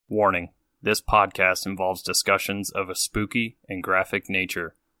Warning, this podcast involves discussions of a spooky and graphic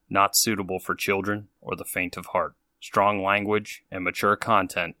nature, not suitable for children or the faint of heart. Strong language and mature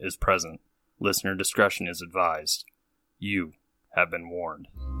content is present. Listener discretion is advised. You have been warned.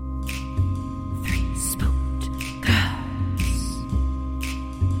 Three spooked girls.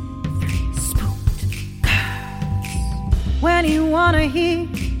 Three spooked girls. When you want to hear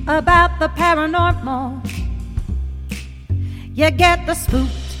about the paranormal, you get the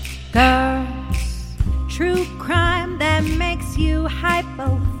spooked girls. True crime that makes you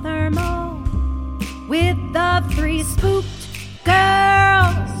hypothermal. With the three spooked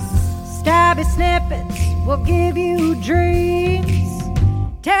girls. Stabby Snippets will give you dreams.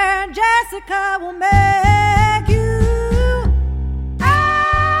 Tara and Jessica will make you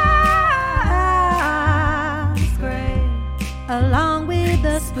eyes gray. Along with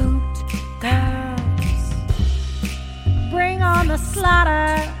the spooked girls. Bring on the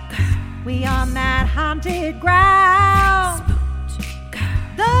slaughter. We on that haunted ground. Spooked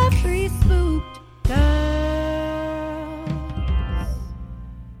girls. The three spooked girls.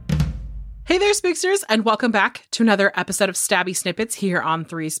 Hey there, spooksters, and welcome back to another episode of Stabby Snippets here on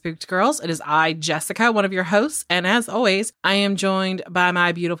Three Spooked Girls. It is I, Jessica, one of your hosts, and as always, I am joined by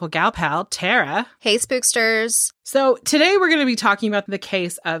my beautiful gal pal, Tara. Hey, spooksters. So today we're going to be talking about the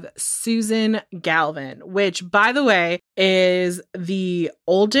case of Susan Galvin, which, by the way, is the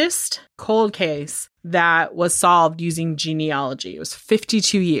oldest cold case that was solved using genealogy. It was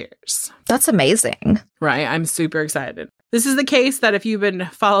 52 years. That's amazing. Right? I'm super excited. This is the case that if you've been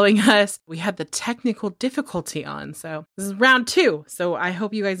following us, we had the technical difficulty on. So this is round 2. So I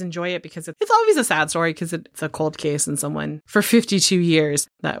hope you guys enjoy it because it's always a sad story because it's a cold case and someone for 52 years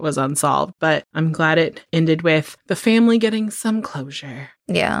that was unsolved. But I'm glad it ended with the family getting some closure.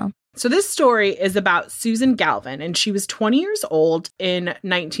 Yeah. So this story is about Susan Galvin, and she was 20 years old in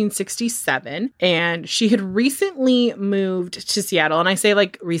 1967, and she had recently moved to Seattle, and I say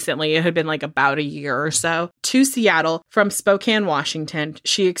like recently, it had been like about a year or so, to Seattle from Spokane, Washington.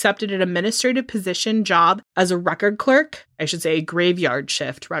 She accepted an administrative position job as a record clerk, I should say a graveyard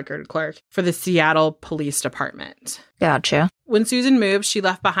shift record clerk, for the Seattle Police Department. Gotcha. When Susan moved, she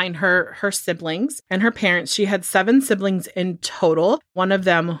left behind her siblings and her parents. She had 7 siblings in total. One of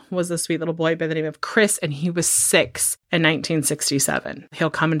them was a sweet little boy by the name of Chris, and he was 6 in 1967. He'll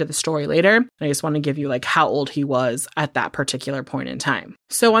come into the story later. I just want to give you like how old he was at that particular point in time.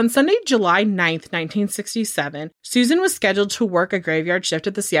 So on Sunday, July 9th, 1967, Susan was scheduled to work a graveyard shift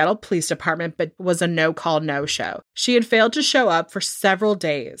at the Seattle Police Department, but was a no-call, no-show. She had failed to show up for several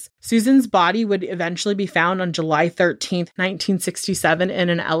days. Susan's body would eventually be found on July 13th, 1967 in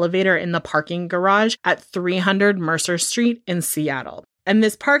an elevator in the parking garage at 300 Mercer Street in Seattle. And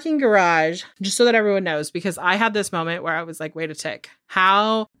this parking garage, just so that everyone knows, because I had this moment where I was like, wait a tick.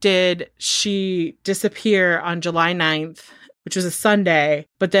 How did she disappear on July 9th, which was a Sunday,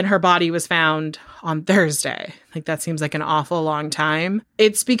 but then her body was found on Thursday? Like, that seems like an awful long time.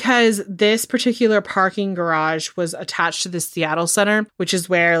 It's because this particular parking garage was attached to the Seattle Center, which is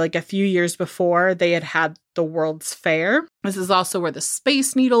where, like, a few years before they had the World's Fair. This is also where the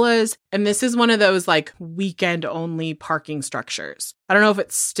Space Needle is. And this is one of those, like, weekend-only parking structures. I don't know if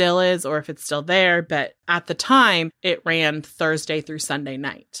it still is or if it's still there, but at the time, it ran Thursday through Sunday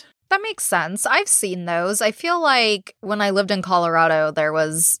night. That makes sense. I've seen those. I feel like when I lived in Colorado, there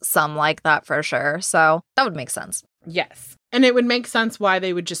was some like that for sure. So that would make sense. Yes. And it would make sense why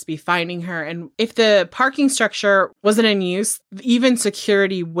they would just be finding her. And if the parking structure wasn't in use, even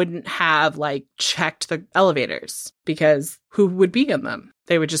security wouldn't have like checked the elevators because who would be in them?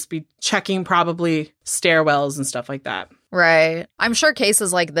 They would just be checking probably stairwells and stuff like that. Right. I'm sure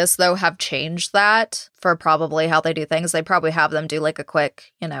cases like this, though, have changed that for probably how they do things. They probably have them do like a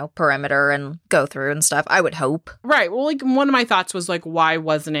quick, perimeter and go through and stuff. I would hope. Right. Well, like one of my thoughts was like, why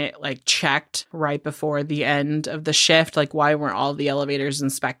wasn't it like checked right before the end of the shift? Like, why weren't all the elevators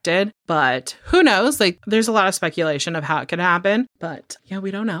inspected? But who knows? Like, there's a lot of speculation of how it could happen. But yeah,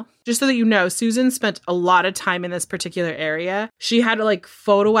 we don't know. Just so that you know, Susan spent a lot of time in this particular area. She had like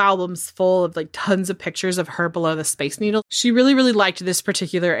photo albums full of like tons of pictures of her below the Space Needle. She really, really liked this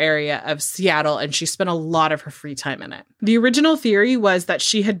particular area of Seattle, and she spent a lot of her free time in it. The original theory was that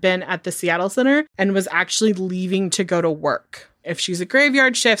she had been at the Seattle Center and was actually leaving to go to work. If she's a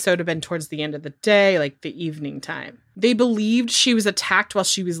graveyard shift, so it would have been towards the end of the day, like the evening time. They believed she was attacked while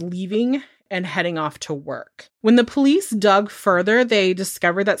she was leaving, and heading off to work. When the police dug further, they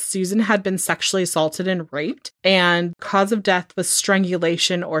discovered that Susan had been sexually assaulted and raped, and cause of death was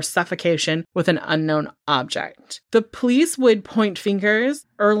strangulation or suffocation with an unknown object. The police would point fingers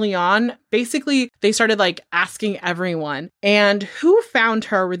early on. Basically, they started like asking everyone, and who found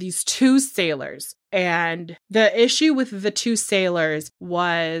her were these two sailors. And the issue with the two sailors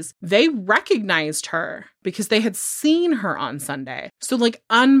was they recognized her because they had seen her on Sunday. So like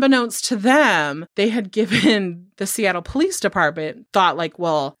unbeknownst to them, they had given the Seattle Police Department thought like,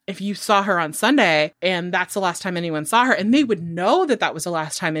 well, if you saw her on Sunday and that's the last time anyone saw her, and they would know that that was the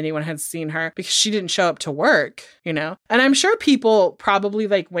last time anyone had seen her because she didn't show up to work, you know? And I'm sure people probably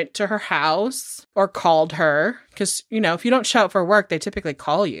like went to her house or called her because, you know, if you don't show up for work, they typically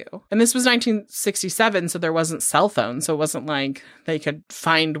call you. And this was 1967, so there wasn't cell phones. So it wasn't like they could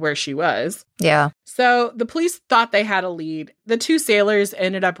find where she was. Yeah. So the police thought they had a lead. The two sailors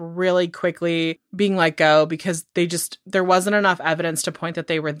ended up really quickly being let go because there wasn't enough evidence to point that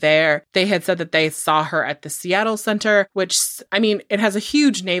they were there. They had said that they saw her at the Seattle Center, which, I mean, it has a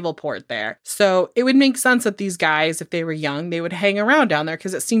huge naval port there. So it would make sense that these guys, if they were young, they would hang around down there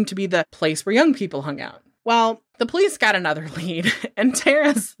because it seemed to be the place where young people hung out. Well, the police got another lead, and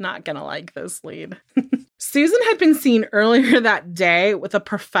Tara's not going to like this lead. Susan had been seen earlier that day with a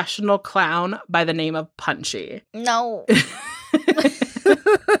professional clown by the name of Punchy. No.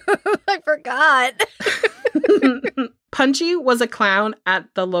 I forgot. Punchy was a clown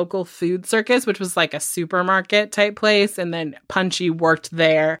at the local food circus, which was like a supermarket type place. And then Punchy worked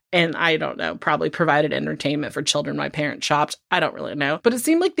there and I don't know, probably provided entertainment for children my parents shopped. I don't really know. But it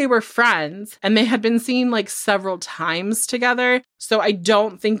seemed like they were friends and they had been seen like several times together. So I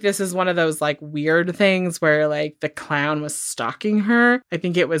don't think this is one of those like weird things where like the clown was stalking her. I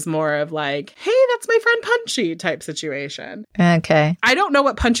think it was more of like, hey, that's my friend Punchy type situation. Okay. I don't know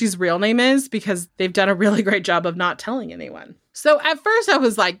what Punchy's real name is because they've done a really great job of not telling anyone. So at first I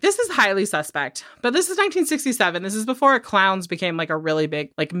was like, this is highly suspect, but this is 1967. This is before clowns became like a really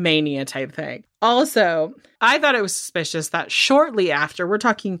big like mania type thing. Also, I thought it was suspicious that shortly after, we're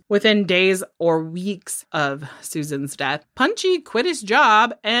talking within days or weeks of Susan's death, Punchy quit his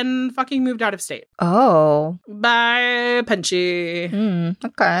job and fucking moved out of state. Oh. Bye, Punchy.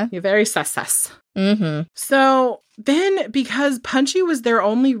 Okay. You're very sus. Mm-hmm. So then because Punchy was their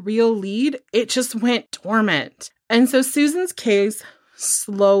only real lead, it just went dormant. And so Susan's case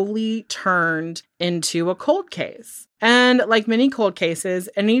slowly turned into a cold case. And like many cold cases,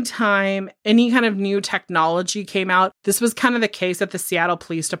 anytime any kind of new technology came out, this was kind of the case that the Seattle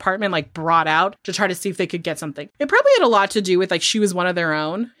Police Department like brought out to try to see if they could get something. It probably had a lot to do with like she was one of their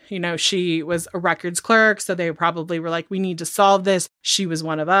own. You know, she was a records clerk, so they probably were like, we need to solve this. She was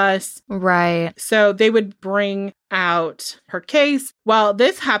one of us. Right. So they would bring out her case. Well,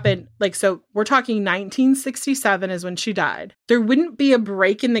 this happened, like, so we're talking 1967 is when she died. There wouldn't be a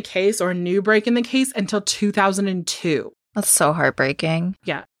break in the case or a new break in the case until 2002. That's so heartbreaking.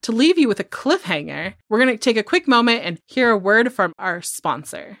 Yeah. To leave you with a cliffhanger, we're going to take a quick moment and hear a word from our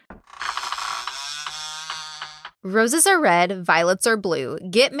sponsor. Roses are red, violets are blue.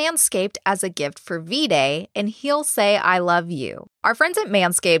 Get Manscaped as a gift for V-Day, and he'll say, I love you. Our friends at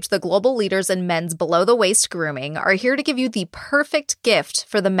Manscaped, the global leaders in men's below-the-waist grooming, are here to give you the perfect gift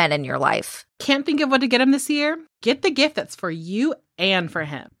for the men in your life. Can't think of what to get him this year? Get the gift that's for you and for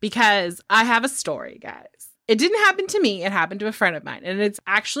him. Because I have a story, guys. It didn't happen to me. It happened to a friend of mine. And it's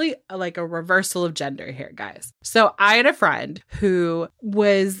actually like a reversal of gender here, guys. So I had a friend who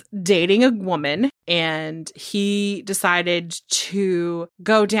was dating a woman and he decided to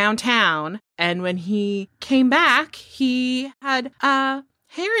go downtown. And when he came back, he had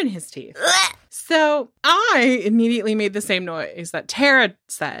hair in his teeth. So I immediately made the same noise that Tara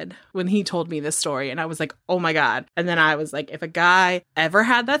said when he told me this story. And I was like, oh my God. And then I was like, if a guy ever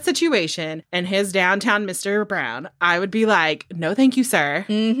had that situation and his downtown Mr. Brown, I would be like, no, thank you, sir.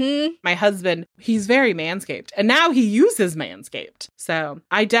 Mm-hmm. My husband, he's very Manscaped. And now he uses Manscaped. So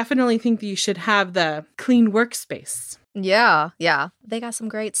I definitely think that you should have the clean workspace. Yeah. They got some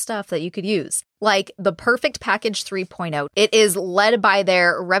great stuff that you could use. Like the Perfect Package 3.0. It is led by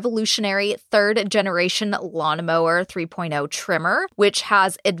their revolutionary third-generation Lawnmower 3.0 trimmer, which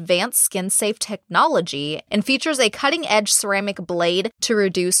has advanced skin-safe technology and features a cutting-edge ceramic blade to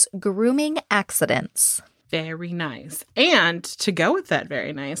reduce grooming accidents. Very nice. And to go with that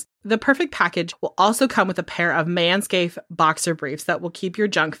very nice, the Perfect Package will also come with a pair of Manscaped boxer briefs that will keep your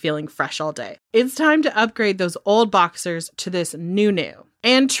junk feeling fresh all day. It's time to upgrade those old boxers to this new.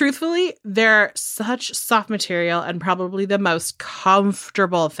 And truthfully, they're such soft material and probably the most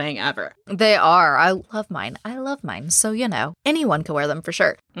comfortable thing ever. They are. I love mine. So, anyone can wear them for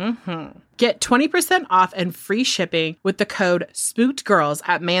sure. Mm-hmm. Get 20% off and free shipping with the code SPOOKEDGIRLS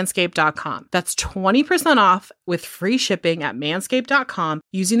at manscaped.com. That's 20% off with free shipping at manscaped.com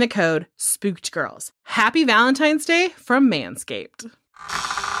using the code SPOOKEDGIRLS. Happy Valentine's Day from Manscaped.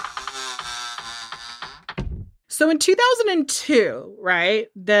 So in 2002, right,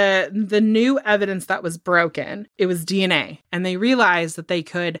 the new evidence that was broken, it was DNA. And they realized that they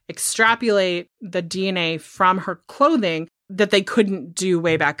could extrapolate the DNA from her clothing that they couldn't do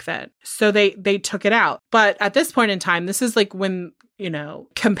way back then. So they took it out. But at this point in time, this is like when,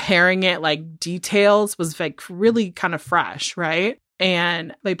 comparing it like details was like really kind of fresh, right?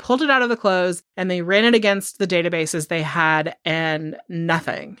 And they pulled it out of the clothes and they ran it against the databases they had and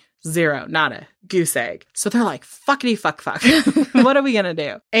nothing. Zero, nada, goose egg. So they're like, fuckity fuck. What are we going to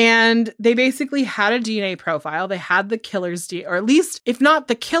do? And they basically had a DNA profile. They had the killer's DNA, or at least, if not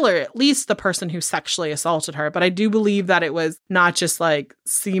the killer, at least the person who sexually assaulted her. But I do believe that it was not just like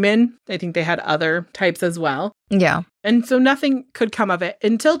semen. I think they had other types as well. Yeah. And so nothing could come of it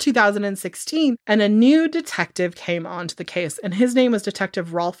until 2016. And a new detective came onto the case. And his name was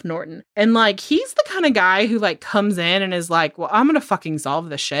Detective Rolf Norton. And like, he's the kind of guy who like comes in and is like, well, I'm going to fucking solve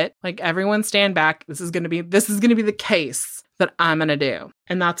this shit. Like, everyone stand back. This is going to be the case that I'm going to do.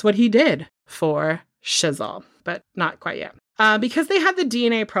 And that's what he did for Shizzle, but not quite yet. Because they had the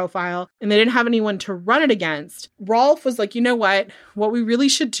DNA profile and they didn't have anyone to run it against, Rolf was like, you know what? What we really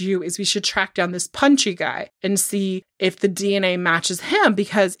should do is we should track down this Punchy guy and see if the DNA matches him.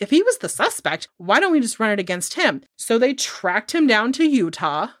 Because if he was the suspect, why don't we just run it against him? So they tracked him down to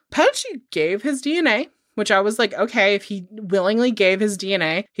Utah. Punchy gave his DNA, which I was like, okay, if he willingly gave his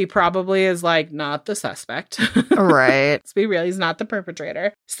DNA, he probably is like not the suspect. Right. Let's be real, he's not the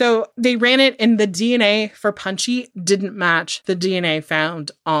perpetrator. So they ran it and the DNA for Punchy didn't match the DNA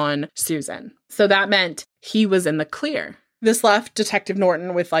found on Susan. So that meant he was in the clear. This left Detective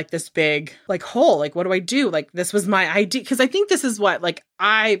Norton with like this big like hole. Like, what do I do? Like, this was my ID. Because I think this is what like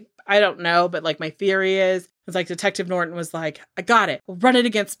I don't know, but like my theory is, it's like Detective Norton was like, I got it. We'll run it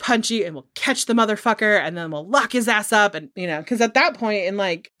against Punchy and we'll catch the motherfucker and then we'll lock his ass up. And, because at that point in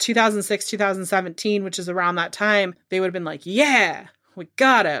like 2006, 2017, which is around that time, they would have been like, yeah, we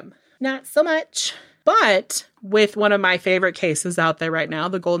got him. Not so much. But with one of my favorite cases out there right now,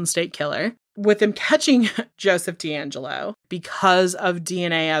 the Golden State Killer, with them catching Joseph D'Angelo because of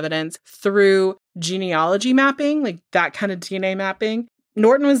DNA evidence through genealogy mapping, like that kind of DNA mapping,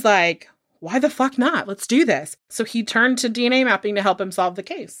 Norton was like, why the fuck not? Let's do this. So he turned to DNA mapping to help him solve the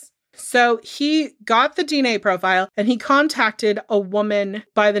case. So he got the DNA profile and he contacted a woman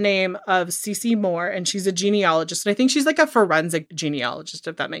by the name of Cece Moore, and she's a genealogist. And I think she's like a forensic genealogist,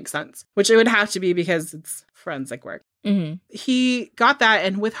 if that makes sense, which it would have to be because it's forensic work. Mm-hmm. He got that,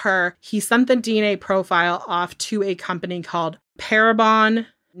 and with her, he sent the DNA profile off to a company called Parabon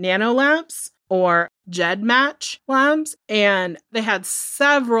Nanolabs, or GEDmatch Labs, and they had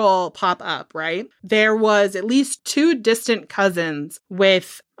several pop up, right? There was at least 2 distant cousins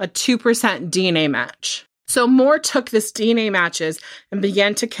with a 2% DNA match. So Moore took this DNA matches and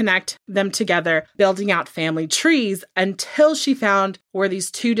began to connect them together, building out family trees until she found where these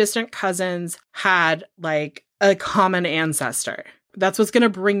 2 distant cousins had like a common ancestor. That's what's going to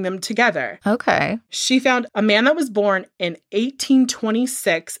bring them together. Okay. She found a man that was born in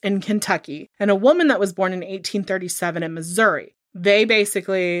 1826 in Kentucky and a woman that was born in 1837 in Missouri. They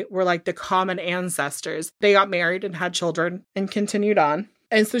basically were like the common ancestors. They got married and had children and continued on.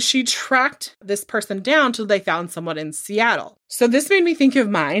 And so she tracked this person down till they found someone in Seattle. So this made me think of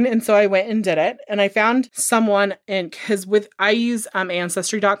mine. And so I went and did it. And I found someone because I use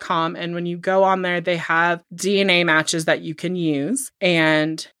Ancestry.com. And when you go on there, they have DNA matches that you can use.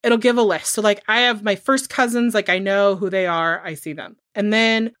 And it'll give a list. So like I have my first cousins, like I know who they are. I see them. And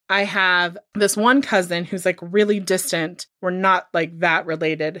then I have this one cousin who's like really distant. We're not like that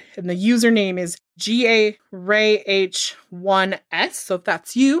related. And the username is GARayH1S. So if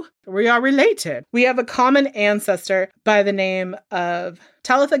that's you, we are related. We have a common ancestor by the name of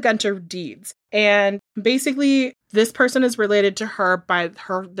Talitha Gunter Deeds. And basically, this person is related to her by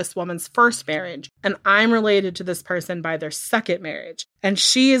this woman's first marriage. And I'm related to this person by their second marriage. And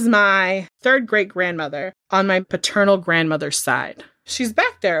she is my 3rd great-grandmother on my paternal grandmother's side. She's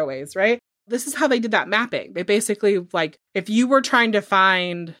back there a ways, right? This is how they did that mapping. They basically, like, if you were trying to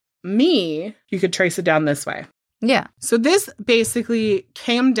find me, you could trace it down this way. Yeah. So this basically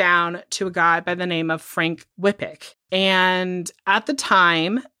came down to a guy by the name of Frank Whippick. And at the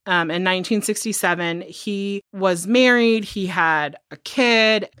time, in 1967, he was married. He had a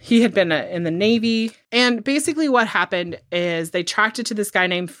kid. He had been in the Navy. And basically what happened is they tracked it to this guy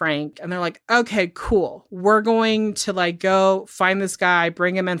named Frank. And they're like, okay, cool. We're going to like go find this guy,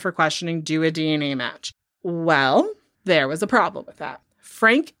 bring him in for questioning, do a DNA match. Well, there was a problem with that.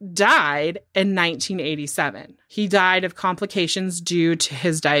 Frank died in 1987. He died of complications due to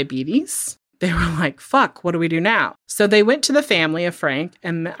his diabetes. They were like, fuck, what do we do now? So they went to the family of Frank,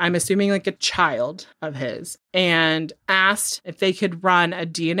 and I'm assuming like a child of his, and asked if they could run a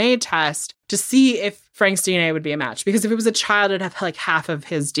DNA test to see if Frank's DNA would be a match. Because if it was a child, it'd have like half of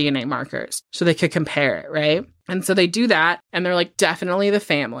his DNA markers. So they could compare it, right? And so they do that, and they're like, definitely the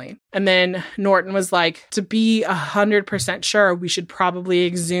family. And then Norton was like, to be 100% sure, we should probably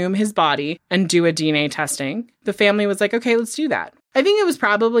exhume his body and do a DNA testing. The family was like, okay, let's do that. I think it was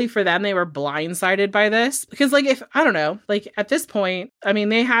probably for them, they were blindsided by this. Because like, if, I don't know, like at this point, I mean,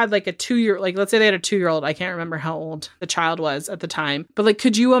 they had like a 2-year, like let's say they had a 2-year-old. I can't remember how old the child was at the time. But like,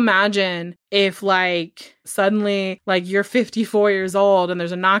 could you imagine if like suddenly like you're 54 years old and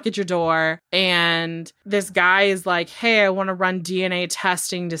there's a knock at your door and this guy is like, hey, I want to run DNA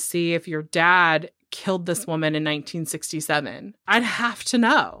testing to see if your dad killed this woman in 1967. I'd have to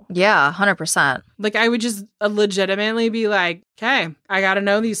know. Yeah, 100%. Like I would just legitimately be like, okay, I got to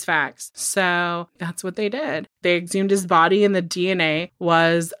know these facts. So that's what they did. They exhumed his body and the DNA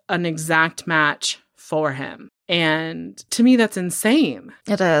was an exact match for him. And to me, that's insane.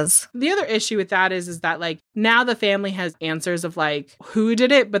 It is. The other issue with that is that like now the family has answers of like who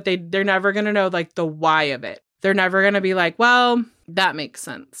did it, but they're never going to know like the why of it. They're never going to be like, well, that makes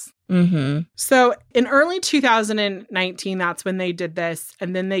sense. Mm-hmm. So in early 2019, that's when they did this.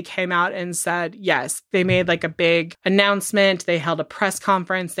 And then they came out and said, yes, they made like a big announcement. They held a press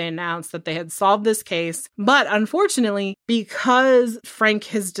conference. They announced that they had solved this case. But unfortunately, because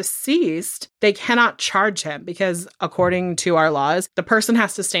Frank is deceased, they cannot charge him because according to our laws, the person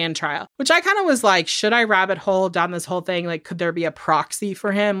has to stand trial, which I kind of was like, should I rabbit hole down this whole thing? Like, could there be a proxy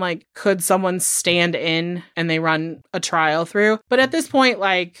for him? Like, could someone stand in and they run a trial through? But at this point,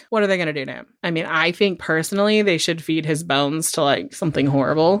 like, what are they going to do to him? I mean, I think personally they should feed his bones to like something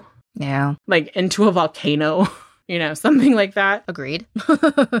horrible. Yeah. Like into a volcano, you know, something like that. Agreed.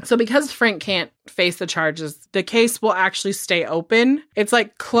 So because Frank can't face the charges, the case will actually stay open. It's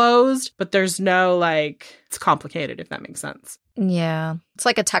like closed, but there's no like, it's complicated, if that makes sense. Yeah. It's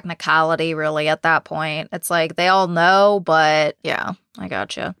like a technicality really at that point. It's like they all know, but yeah, I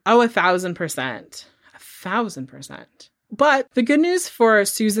gotcha. Oh, 1,000%. 1,000%. But the good news for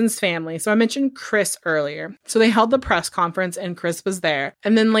Susan's family, so I mentioned Chris earlier. So they held the press conference and Chris was there.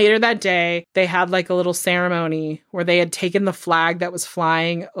 And then later that day, they had like a little ceremony where they had taken the flag that was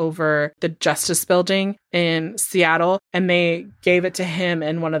flying over the Justice Building in Seattle and they gave it to him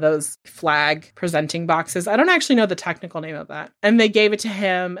in one of those flag presenting boxes. I don't actually know the technical name of that. And they gave it to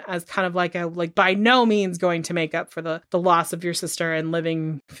him as kind of like by no means going to make up for the loss of your sister and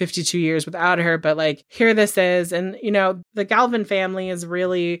living 52 years without her. But like, here this is. And, you know, the Galvin family has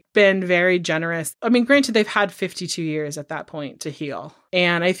really been very generous. I mean, granted, they've had 52 years at that point to heal.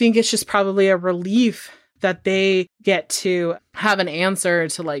 And I think it's just probably a relief that they get to have an answer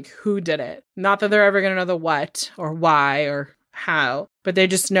to like who did it. Not that they're ever going to know the what or why or how, but they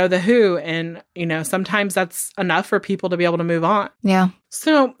just know the who. And, you know, sometimes that's enough for people to be able to move on. Yeah.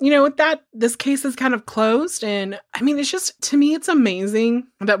 So, you know, with that, this case is kind of closed. And I mean, it's just, to me, it's amazing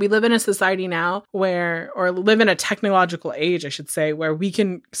that we live in a society now or live in a technological age, I should say, where we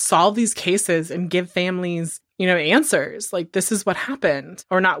can solve these cases and give families, you know, answers. Like, this is what happened,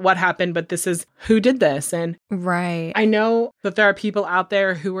 or not what happened, but this is who did this. And right. I know that there are people out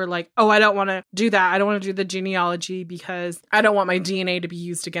there who are like, oh, I don't want to do that. I don't want to do the genealogy because I don't want my DNA to be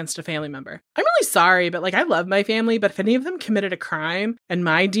used against a family member. I'm really sorry, but like, I love my family, but if any of them committed a crime and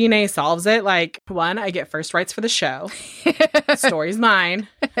my DNA solves it, like, one, I get first rights for the show. Story's mine.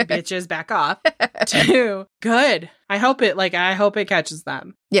 Bitches, back off. Two, good. I hope it catches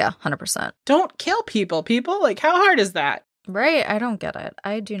them. Yeah, 100%. Don't kill people. Like, how hard is that? Right. I don't get it.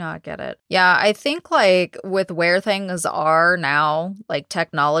 I do not get it. Yeah, I think like with where things are now, like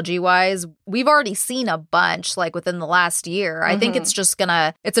technology wise, we've already seen a bunch like within the last year. I think it's just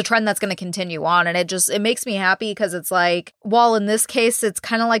it's a trend that's going to continue on. And it makes me happy because it's like, while in this case, it's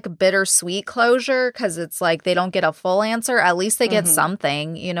kind of like a bittersweet closure because it's like they don't get a full answer. At least they get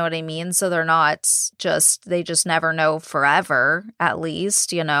something, you know what I mean? So they're not they just never know forever, at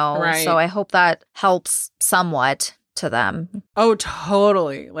least, you know? Right. So I hope that helps somewhat. to them. Oh,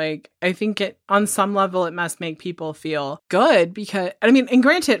 totally. Like, I think on some level, it must make people feel good because, I mean, and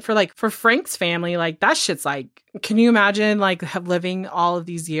granted, for Frank's family, like, that shit's like, can you imagine, like, living all of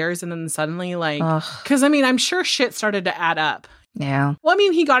these years and then suddenly, like, because, I mean, I'm sure shit started to add up. Yeah. Well, I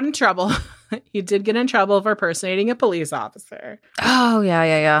mean, he got in trouble. He did get in trouble for impersonating a police officer. Oh,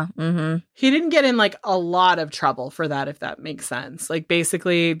 yeah. Mm-hmm. He didn't get in, like, a lot of trouble for that, if that makes sense. Like,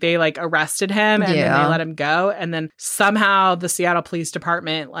 basically, they, like, arrested him and then they let him go. And then somehow the Seattle Police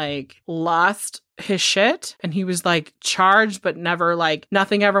Department, like, lost his shit. And he was, like, charged, but never, like,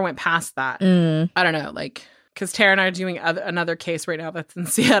 nothing ever went past that. I don't know, like... Because Tara and I are doing another case right now that's in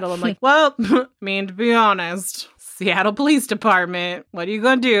Seattle. I'm like, well, I mean, to be honest, Seattle Police Department, what are you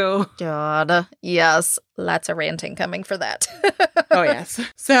going to do? God, yes. Lots of ranting coming for that. Oh, yes.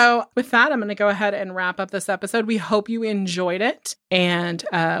 So with that, I'm going to go ahead and wrap up this episode. We hope you enjoyed it. And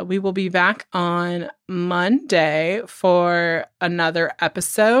we will be back on Monday for another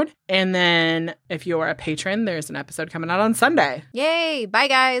episode. And then if you're a patron, there's an episode coming out on Sunday. Yay. Bye,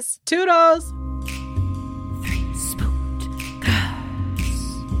 guys. Toodles.